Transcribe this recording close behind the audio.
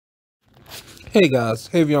Hey guys,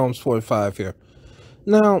 Heavy Arms 45 here.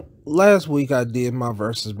 Now, last week I did my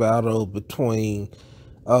versus battle between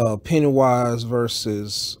Pennywise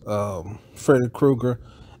versus Freddy Krueger,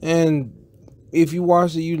 and if you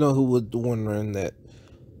watched it, you know who was the winner in that.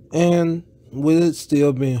 And with it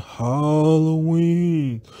still being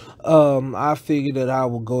Halloween, I figured that I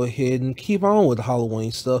would go ahead and keep on with the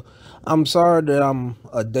Halloween stuff. I'm sorry that I'm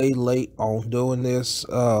a day late on doing this.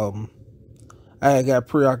 I got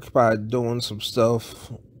preoccupied doing some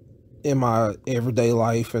stuff in my everyday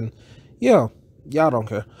life, and yeah, y'all don't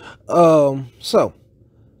care. So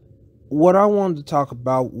what I wanted to talk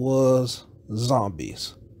about was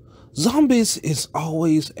zombies. Zombies is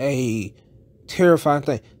always a terrifying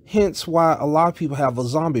thing, hence why a lot of people have a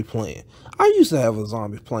zombie plan. I used to have a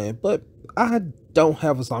zombie plan, but I don't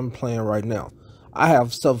have a zombie plan right now. I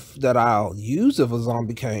have stuff that I'll use if a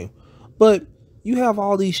zombie came, but you have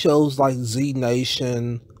all these shows like Z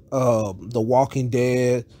Nation, The Walking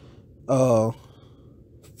Dead, uh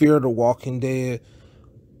Fear the Walking Dead.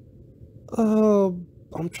 Uh,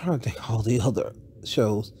 I'm trying to think all the other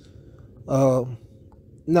shows. Uh,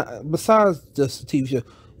 Not besides just the TV show,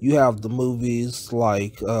 you have the movies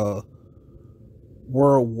like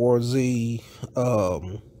World War Z,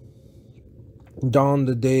 Dawn of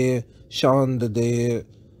the Dead, Shaun of the Dead,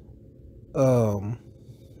 um,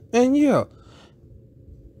 and yeah.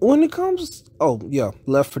 When it comes, oh yeah,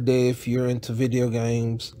 Left 4 Dead if you're into video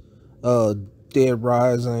games, uh, Dead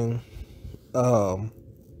Rising. Um,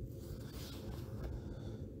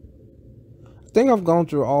 I think I've gone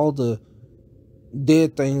through all the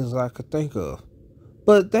dead things I could think of.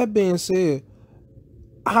 But that being said,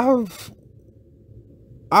 I've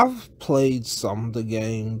I've played some of the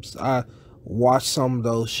games. I watched some of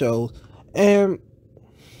those shows, and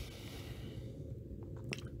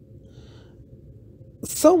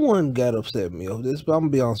someone got upset with me over this. But I'm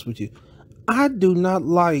gonna be honest with you, I do not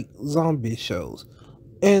like zombie shows,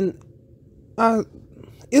 and I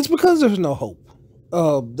it's because there's no hope.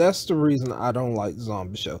 That's the reason I don't like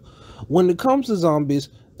zombie show. When it comes to zombies,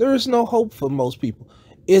 there is no hope for most people.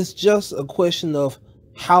 It's just a question of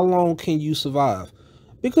how long can you survive?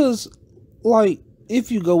 Because, like,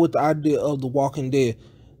 if you go with the idea of The Walking Dead,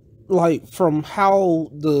 like from how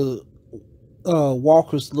the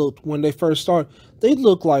walkers looked when they first started, they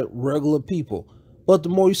look like regular people. But the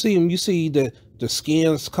more you see them, you see that the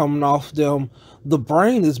skin's coming off them. The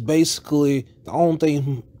brain is basically the only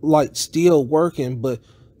thing like still working, but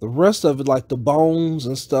the rest of it, like the bones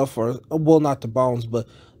and stuff, are well, not the bones, but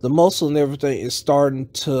the muscle and everything is starting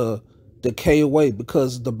to decay away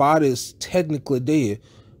because the body is technically dead.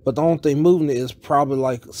 But the only thing moving it is probably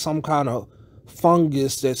like some kind of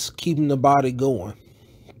fungus that's keeping the body going.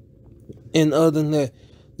 And other than that,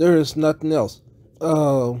 there is nothing else.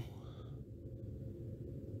 Uh,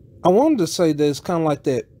 I wanted to say that it's kind of like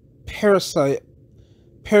that parasite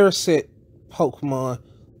Pokemon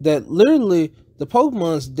that literally the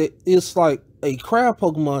Pokemon's that it's like a crab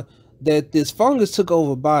Pokemon that this fungus took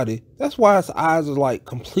over body. That's why its eyes are like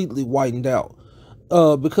completely whitened out.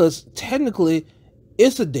 Because technically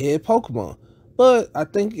it's a dead Pokemon, but I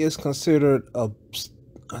think it's considered a plant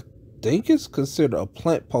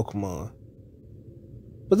Pokemon.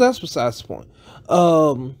 But that's besides the point.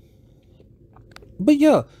 Um, but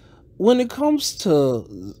yeah, when it comes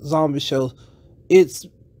to zombie shows, it's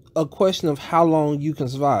a question of how long you can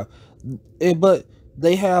survive. But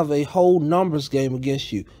they have a whole numbers game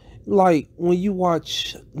against you. Like when you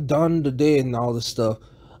watch Dawn of the Dead and all this stuff,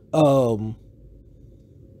 um,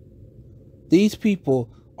 these people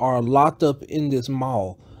are locked up in this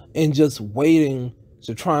mall and just waiting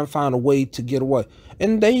to try and find a way to get away.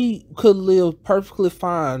 And they could live perfectly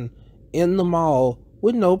fine in the mall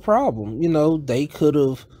with no problem. You know, they could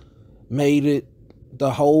have made it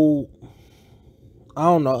the whole I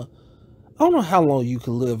don't know. I don't know how long you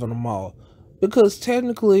could live in a mall. Because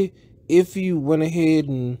technically if you went ahead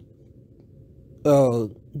and uh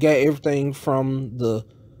got everything from the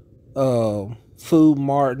uh food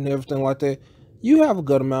mart and everything like that, you have a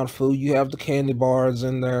good amount of food. You have the candy bars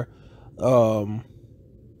in there. Um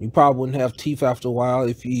you probably wouldn't have teeth after a while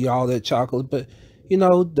if you eat all that chocolate, but you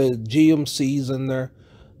know, the GMC's in there.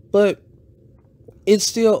 But it's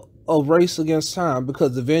still a race against time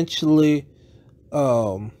because eventually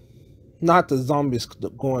um not the zombies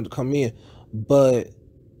going to come in, but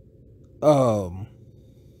um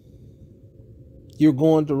you're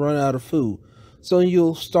going to run out of food, so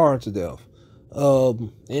you'll starve to death.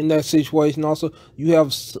 In that situation, also you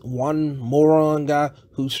have one moron guy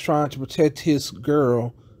who's trying to protect his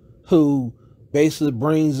girl, who basically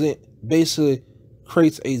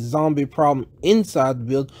creates a zombie problem inside the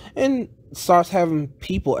building, and starts having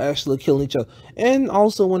people actually killing each other. And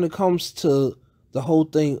also when it comes to the whole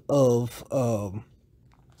thing of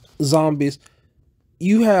zombies,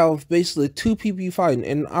 you have basically two people you fighting.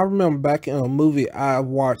 And I remember back in a movie I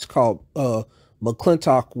watched called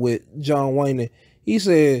McClintock with John Wayne. He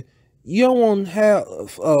said you don't want to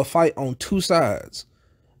have a fight on two sides,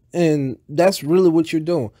 and that's really what you're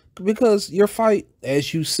doing, because your fight,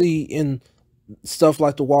 as you see in stuff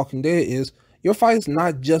like The Walking Dead, is your fight is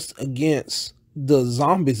not just against the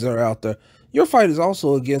zombies that are out there. Your fight is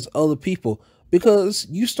also against other people, because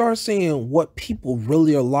you start seeing what people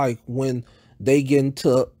really are like when they get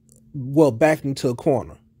into, well, back into a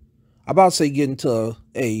corner. I'm about to say get into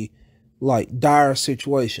a like dire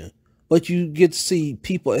situation, but you get to see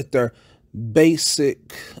people at their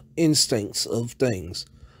basic instincts of things.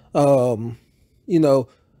 Um, you know,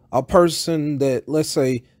 a person that, let's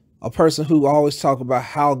say, a person who always talk about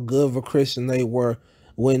how good of a Christian they were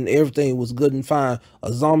when everything was good and fine.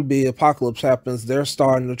 A zombie apocalypse happens, they're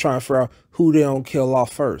starting to try and figure out who they don't kill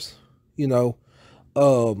off first. You know,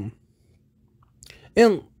 um,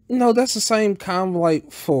 and that's the same kind of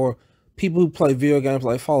like for people who play video games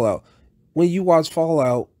like Fallout. When you watch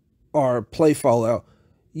Fallout or play Fallout,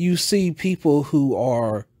 you see people who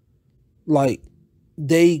are like,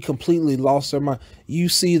 they completely lost their mind. You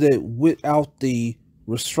see that without the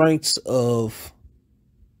restraints of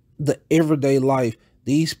the everyday life,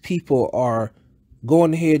 these people are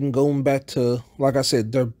going ahead and going back to, like I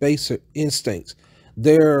said, their basic instincts.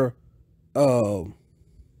 They're uh,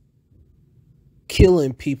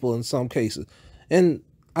 killing people in some cases. And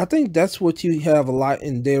I think that's what you have a lot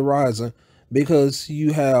in Dead Rising, because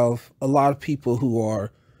you have a lot of people who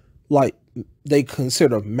are like, they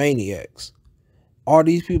consider maniacs. Are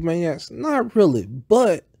these people maniacs? Not really,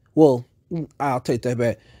 but, well, I'll take that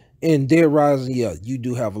back. In Dead Rising, yeah, you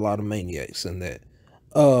do have a lot of maniacs in that.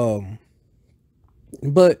 Um,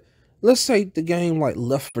 but let's take the game like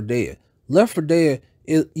Left 4 Dead. Left 4 Dead,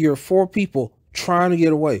 you're four people trying to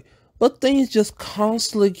get away, but things just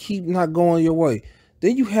constantly keep not going your way.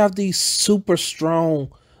 Then you have these super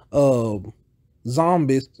strong uh,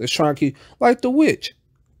 zombies that's trying to keep, like the witch,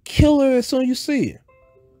 kill her as soon as you see her.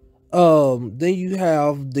 Then you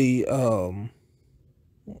have the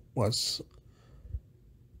what's,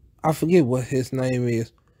 I forget what his name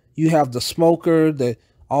is. You have the smoker that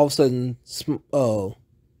all of a sudden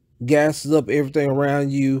gasses up everything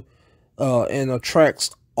around you, and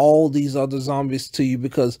attracts all these other zombies to you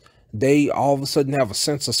because they all of a sudden have a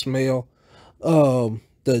sense of smell.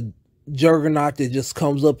 The juggernaut that just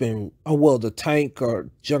comes up and, well, the tank or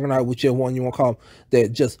juggernaut, whichever one you want to call him,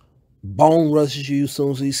 that just bone rushes you as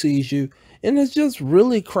soon as he sees you, and it's just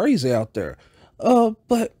really crazy out there.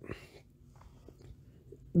 But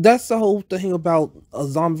that's the whole thing about a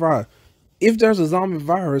zombie virus. If there's a zombie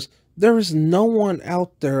virus, there is no one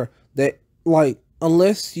out there that, like,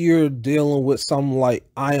 unless you're dealing with something like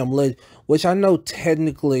I Am Legend, which I know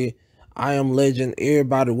technically I Am Legend,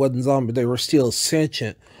 everybody wasn't zombie, they were still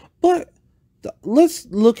sentient. But let's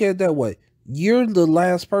look at it that way. You're the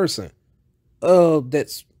last person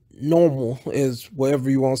that's normal, is whatever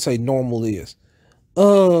you want to say normal is.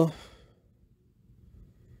 Uh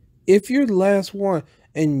if you're the last one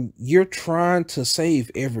and you're trying to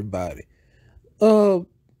save everybody, uh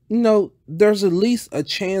there's at least a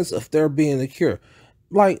chance of there being a cure.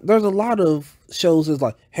 Like, there's a lot of shows that's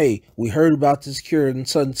like, hey, we heard about this cure in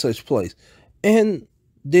such and such place, and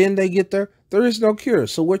then they get there is no cure.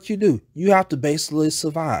 So what you do, you have to basically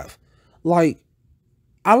survive. Like,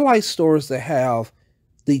 I like stories that have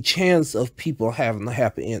the chance of people having a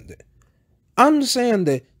happy ending. I understand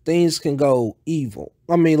that things can go evil.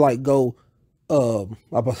 I mean, like, go I'm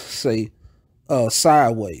about to say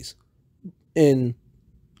sideways. And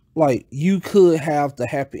like, you could have the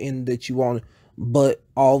happy ending that you wanted, but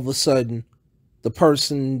all of a sudden the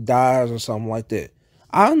person dies or something like that.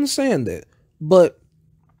 I understand that. But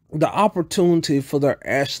the opportunity for there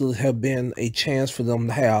actually have been a chance for them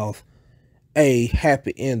to have a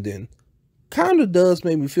happy ending kind of does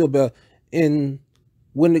make me feel better. And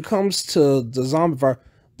when it comes to the zombie virus,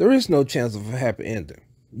 there is no chance of a happy ending.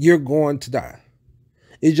 You're going to die.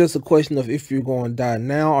 It's just a question of if you're going to die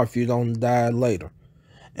now or if you don't die later.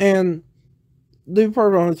 And to be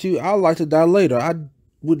perfectly honest with you, I'd like to die later. I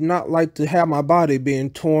would not like to have my body being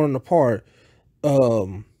torn apart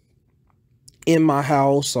um, in my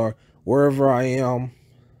house or wherever I am,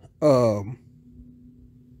 um,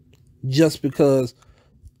 just because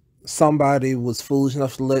somebody was foolish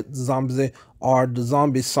enough to let the zombies in, or the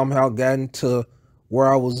zombies somehow got into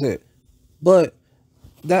where I was at. But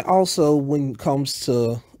that also, when it comes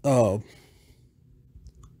to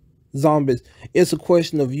zombies. It's a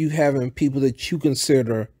question of you having people that you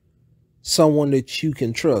consider someone that you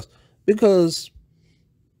can trust. Because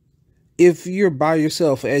if you're by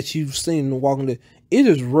yourself, as you've seen in The Walking Dead, it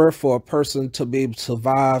is rare for a person to be able to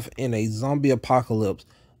survive in a zombie apocalypse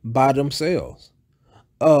by themselves.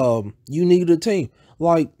 You need a team.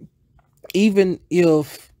 Like, even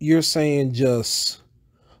if you're saying just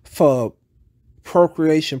for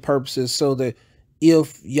procreation purposes, so that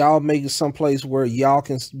if y'all make it someplace where y'all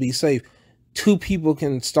can be safe, two people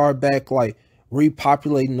can start back like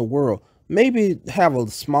repopulating the world. Maybe have a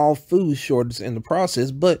small food shortage in the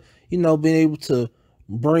process, but being able to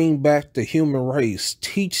bring back the human race,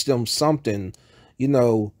 teach them something, you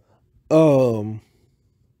know, um,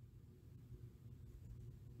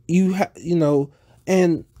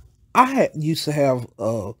 and used to have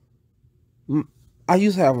I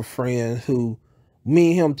used to have a friend who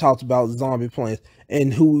me and him talked about zombie plants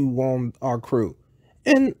and who we want our crew.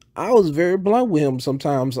 And I was very blunt with him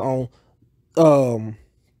sometimes on um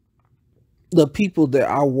the people that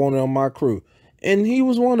I wanted on my crew. And he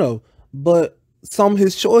was one of them. But some of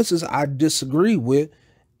his choices I disagree with.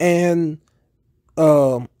 And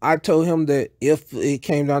I told him that if it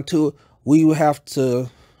came down to it, we would have to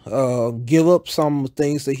give up some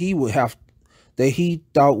things that he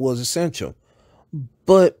thought was essential.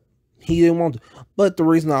 But he didn't want to. But the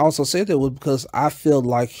reason I also said that was because I felt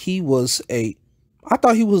like I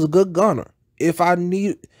thought he was a good gunner. If I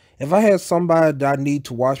had somebody that I need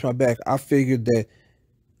to watch my back, I figured that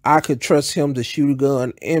I could trust him to shoot a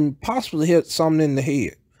gun and possibly hit something in the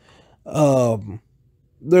head.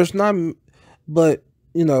 There's not, but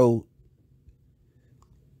you know,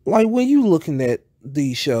 like when you looking at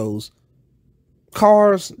these shows,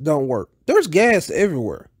 cars don't work. There's gas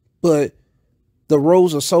everywhere, but the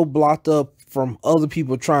roads are so blocked up from other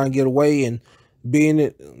people trying to get away, and being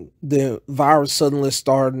it the virus suddenly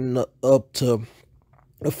starting up to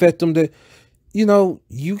affect them, that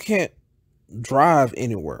you can't drive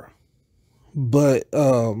anywhere. But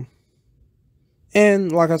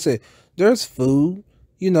and like I said, there's food,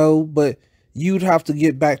 but you'd have to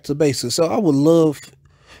get back to basics. So I would love,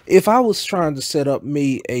 if I was trying to set up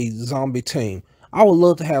me a zombie team, I would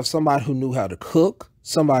love to have somebody who knew how to cook,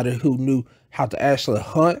 somebody who knew how to actually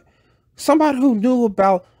hunt, somebody who knew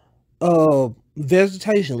about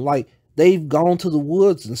vegetation, like they've gone to the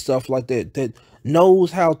woods and stuff like that, that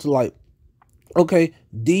knows how to, like, okay,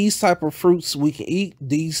 these type of fruits we can eat,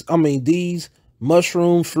 these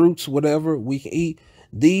mushroom fruits, whatever we can eat,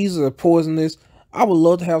 these are poisonous. I would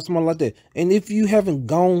love to have someone like that. And if you haven't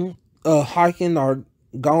gone hiking or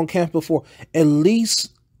gone camp before, at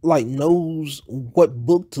least like knows what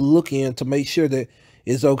book to look in to make sure that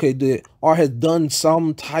it's okay to, or has done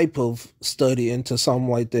some type of study into something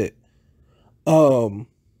like that. um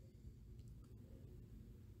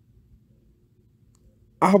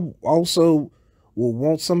I also will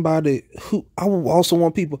want somebody who I will also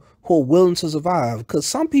want people who are willing to survive, because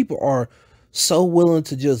some people are so willing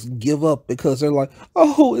to just give up because they're like,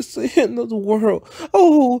 oh, it's the end of the world.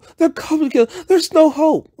 Oh, they're coming again. There's no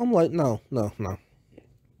hope. I'm like, no, no, no.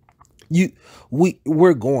 You,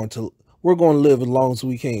 we're going to live as long as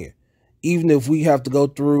we can, even if we have to go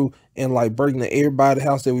through and like break into everybody's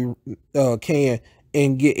house that we can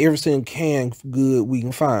and get everything can good we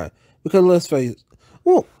can find. Because let's face it,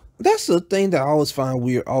 well, that's the thing that I always find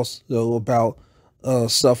weird also about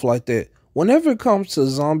stuff like that. Whenever it comes to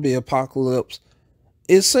zombie apocalypse,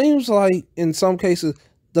 it seems like in some cases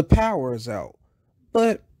the power is out,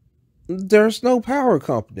 but there's no power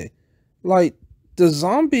company. Like, the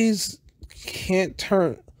zombies can't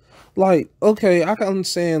turn. Like, okay, I can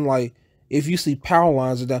understand like if you see power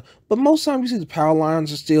lines are down, but most times you see the power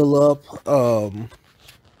lines are still up.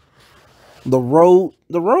 The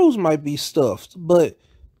roads might be stuffed, but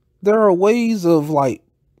there are ways of like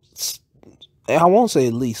I won't say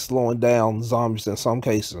at least slowing down zombies in some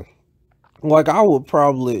cases. Like, I would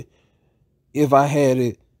probably, if I had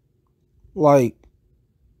it, like,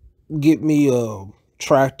 get me a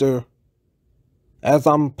tractor as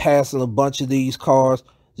I'm passing a bunch of these cars.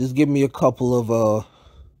 Just give me a couple of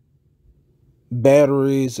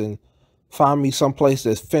batteries and find me someplace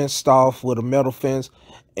that's fenced off with a metal fence,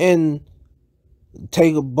 and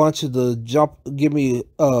take a bunch of the give me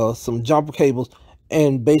some jumper cables,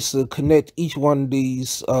 and basically connect each one of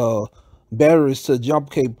these batteries to the jumper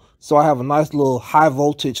cable, so I have a nice little high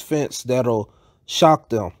voltage fence that'll shock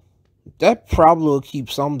them. That probably will keep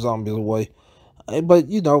some zombies away. But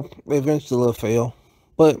eventually it'll fail.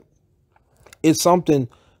 But it's something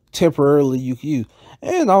temporarily you can use.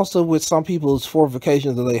 And also with some people's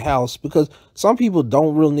fortifications of their house, because some people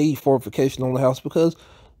don't really need fortification on the house, because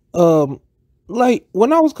um like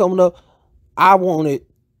when I was coming up, I wanted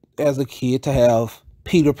as a kid to have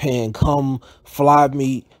Peter Pan come fly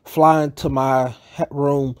into my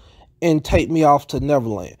room and take me off to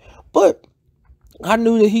Neverland. But I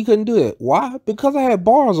knew that he couldn't do it. Why? Because I had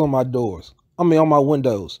bars on my doors. I mean, on my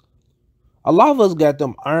windows. A lot of us got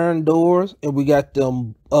them iron doors and we got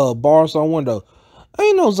them bars on windows.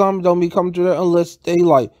 Ain't no zombie don't be coming through there unless they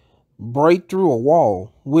like break through a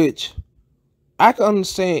wall, which I can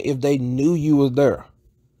understand if they knew you was there.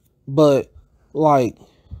 But like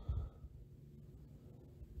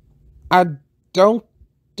I don't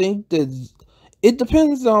think that it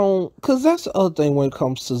depends on, because that's the other thing when it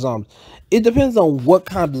comes to zombies. It depends on what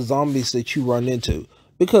kind of zombies that you run into,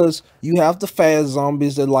 because you have the fast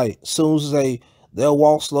zombies that like soon as they'll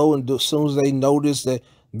walk slow, and as soon as they notice that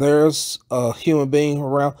there's a human being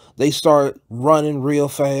around, they start running real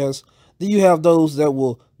fast. Then you have those that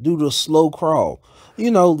will do the slow crawl.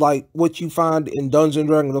 You know, like what you find in Dungeon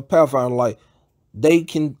Dragon or Pathfinder, like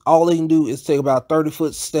all they can do is take about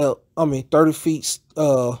 30-foot step, I mean 30 feet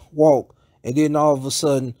walk, and then all of a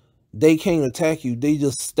sudden they can't attack you. They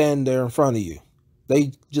just stand there in front of you.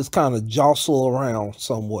 They just kind of jostle around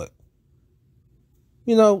somewhat.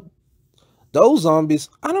 You know, those zombies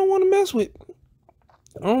I don't want to mess with.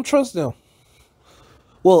 I don't trust them.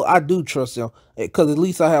 Well, I do trust them because at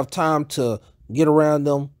least I have time to get around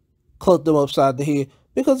them, cut them upside the head,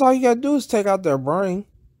 because all you gotta do is take out their brain.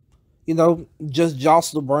 You know, just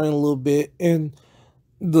jostle the brain a little bit, and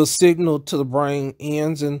the signal to the brain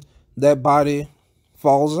ends, and that body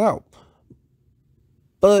falls out.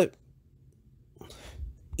 But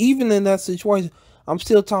even in that situation, I'm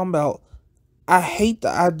still talking about, I hate the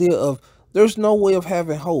idea of there's no way of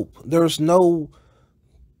having hope. There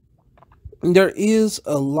is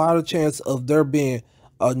a lot of chance of there being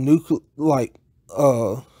a nuclear, like,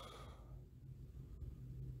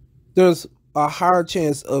 there's a higher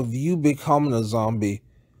chance of you becoming a zombie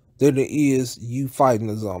than it is you fighting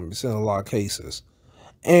the zombies in a lot of cases.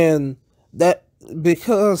 And that,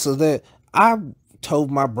 because of that, I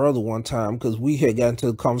told my brother one time, because we had gotten into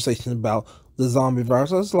a conversation about the zombie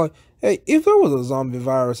virus. I was like, hey, if there was a zombie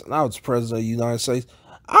virus and I was president of the United States,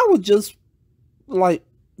 I would just like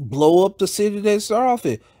blow up the city that start off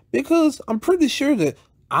it, because I'm pretty sure that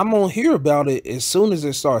I'm gonna hear about it as soon as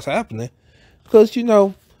it starts happening. Because you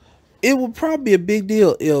know, it would probably be a big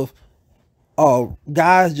deal if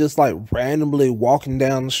guys just like randomly walking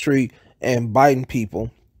down the street and biting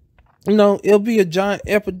people. You know, it'll be a giant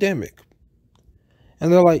epidemic.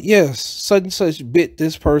 And they're like, yes, such and such bit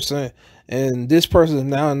this person, and this person is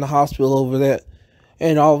now in the hospital over that.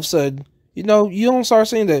 And all of a sudden, you know, you don't start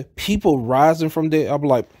seeing that people rising from there. I'm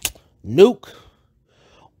like, nuke.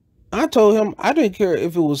 I told him I didn't care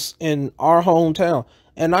if it was in our hometown.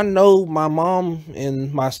 And I know my mom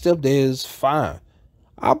and my stepdad is fine.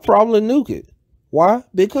 I'll probably nuke it. Why?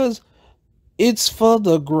 Because it's for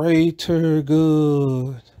the greater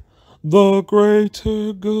good. The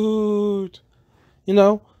greater good. You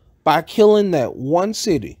know, by killing that one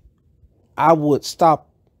city, I would stop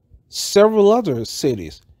several other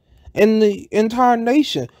cities and the entire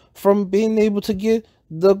nation from being able to get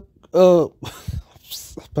the about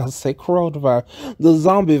to say coronavirus, the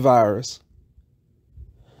zombie virus.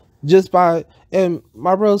 Just by, and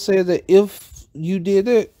my brother said that if you did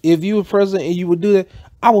it, if you were president and you would do that,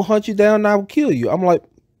 I will hunt you down and I will kill you. I'm like,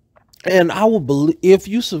 and I will believe if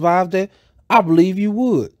you survived that, I believe you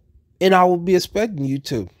would, and I would be expecting you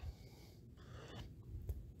to.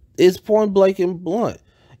 It's point blank and blunt.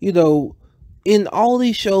 You know, in all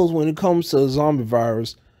these shows, when it comes to the zombie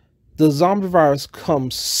virus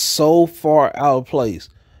comes so far out of place.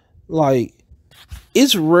 Like,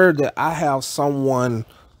 it's rare that I have someone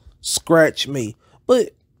scratch me,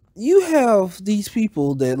 but you have these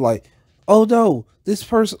people that like, oh no, this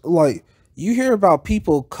person, like, you hear about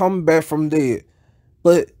people coming back from dead,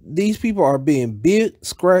 but these people are being bit,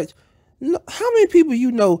 scratched. How many people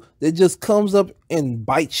you know that just comes up and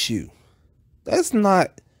bites you? That's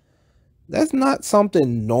not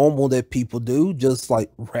something normal that people do. Just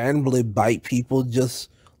like randomly bite people, just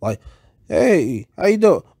like, hey, how you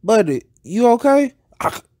doing, buddy? You okay?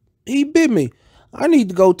 He bit me. I need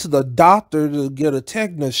to go to the doctor to get a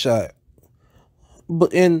tetanus shot.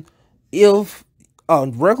 But and if a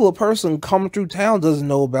regular person coming through town doesn't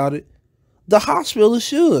know about it, the hospital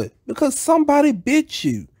should, because somebody bit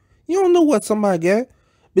you. You don't know what somebody got.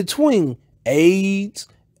 Between AIDS,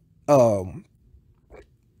 AIDS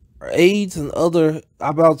and other,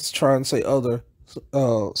 I'm about to try and say other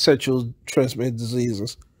sexual transmitted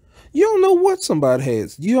diseases. You don't know what somebody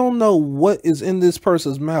has. You don't know what is in this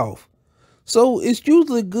person's mouth. So it's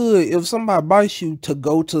usually good if somebody bites you to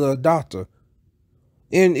go to the doctor.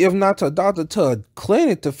 And if not to a doctor, to a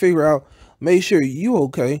clinic to figure out, make sure you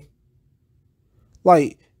okay.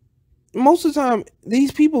 Like most of the time,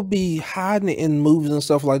 these people be hiding it in movies and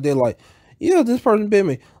stuff like that. Like, yeah, this person bit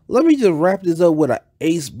me. Let me just wrap this up with an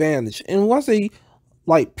ace bandage. And once they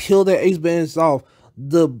like peel that ace bandage off,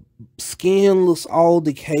 the skin looks all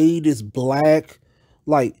decayed. It's black.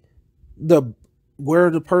 Like the where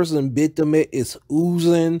the person bit them at is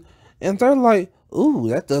oozing, and they're like, "Ooh,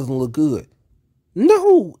 that doesn't look good."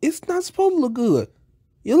 No, it's not supposed to look good.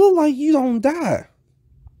 You look like you don't die.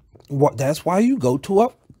 What? That's why you go to a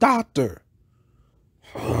doctor.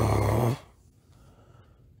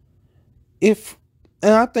 If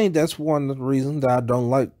and I think that's one of the reasons that I don't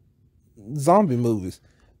like zombie movies,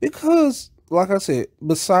 because, like I said,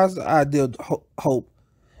 besides the idea of hope,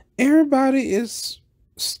 everybody is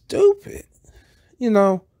stupid. You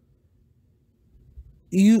know,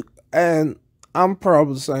 you and I'm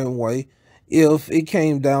probably the same way. If it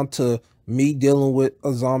came down to me dealing with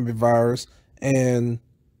a zombie virus, and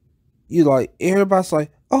you like everybody's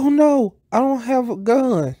like, "Oh no, I don't have a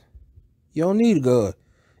gun." You don't need a gun.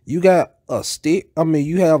 You got a stick. I mean,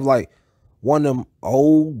 you have like one of them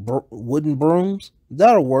old wooden brooms.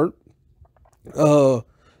 That'll work. Uh,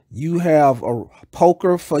 you have a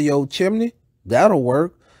poker for your chimney. That'll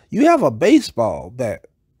work. You have a baseball bat.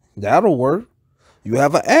 That'll work. You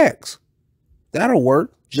have an axe. That'll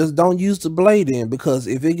work. Just don't use the blade in, because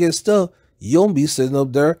if it gets stuck, you'll be sitting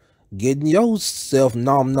up there getting yourself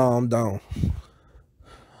nom down.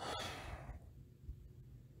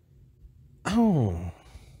 Oh,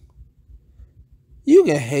 you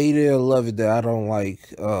can hate it or love it that I don't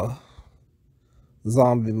like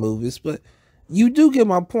zombie movies, but you do get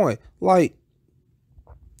my point. Like,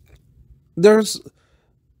 there's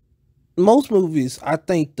most movies, I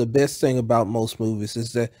think the best thing about most movies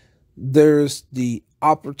is that there's the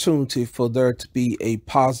opportunity for there to be a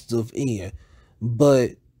positive end.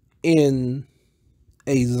 But in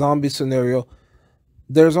a zombie scenario,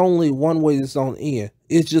 there's only one way it's on end.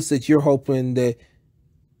 It's just that you're hoping that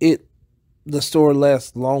it the story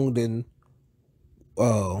lasts longer than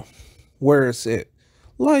uh where it's at.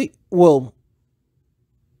 Like, well,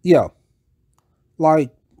 yeah, like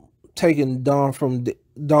taking Dawn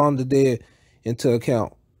the Dead into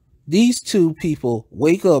account. These two people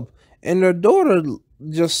wake up and their daughter,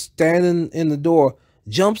 just standing in the door,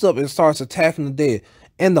 jumps up and starts attacking the dead,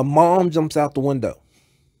 and the mom jumps out the window.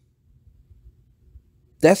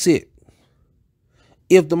 That's it.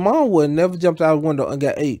 If the mom would have never jumped out the window and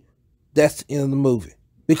got ate, that's the end of the movie,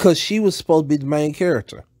 because she was supposed to be the main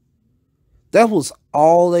character. That was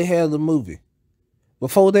all they had in the movie.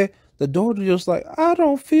 Before that, the daughter just like, "I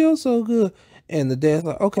don't feel so good," and the dad's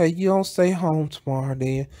like, "Okay, you don't stay home tomorrow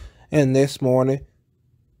then." And next morning,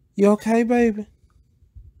 "You okay, baby?"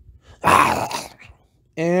 Ah,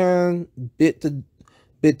 and bit the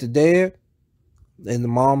dad, and the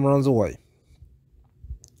mom runs away.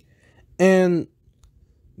 And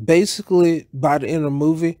basically, by the end of the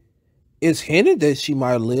movie, it's hinted that she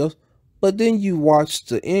might live, but then you watch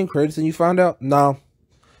the end credits and you find out, no,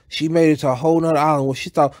 she made it to a whole nother island where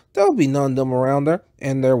she thought there would be none of them around there,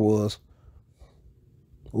 and there was.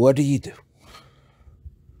 What do you do?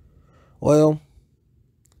 Well,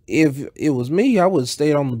 if it was me, I would have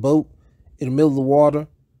stayed on the boat in the middle of the water,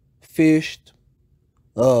 fished,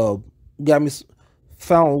 uh, got me,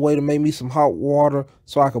 found a way to make me some hot water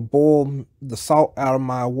so I could boil the salt out of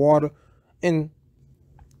my water, and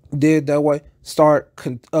did that way.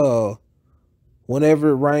 Whenever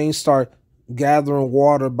it rains, start gathering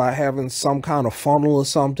water by having some kind of funnel or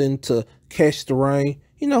something to catch the rain.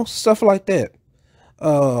 Stuff like that.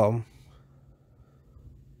 Um,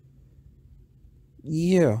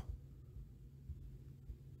 yeah.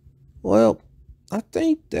 Well, I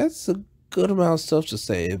think that's a good amount of stuff to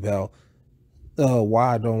say about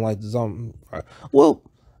why I don't like the zombie. Well,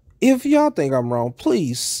 if y'all think I'm wrong,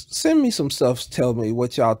 please send me some stuff. Tell me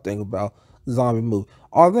what y'all think about zombie movie.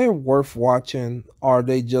 Are they worth watching? Are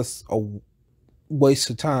they just a waste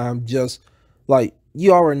of time? Just like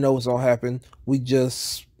you already know what's gonna happen. We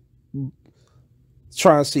just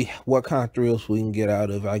try and see what kind of thrills we can get out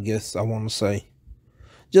of it, I guess I want to say.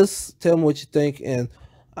 Just tell me what you think, and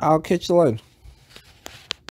I'll catch you later.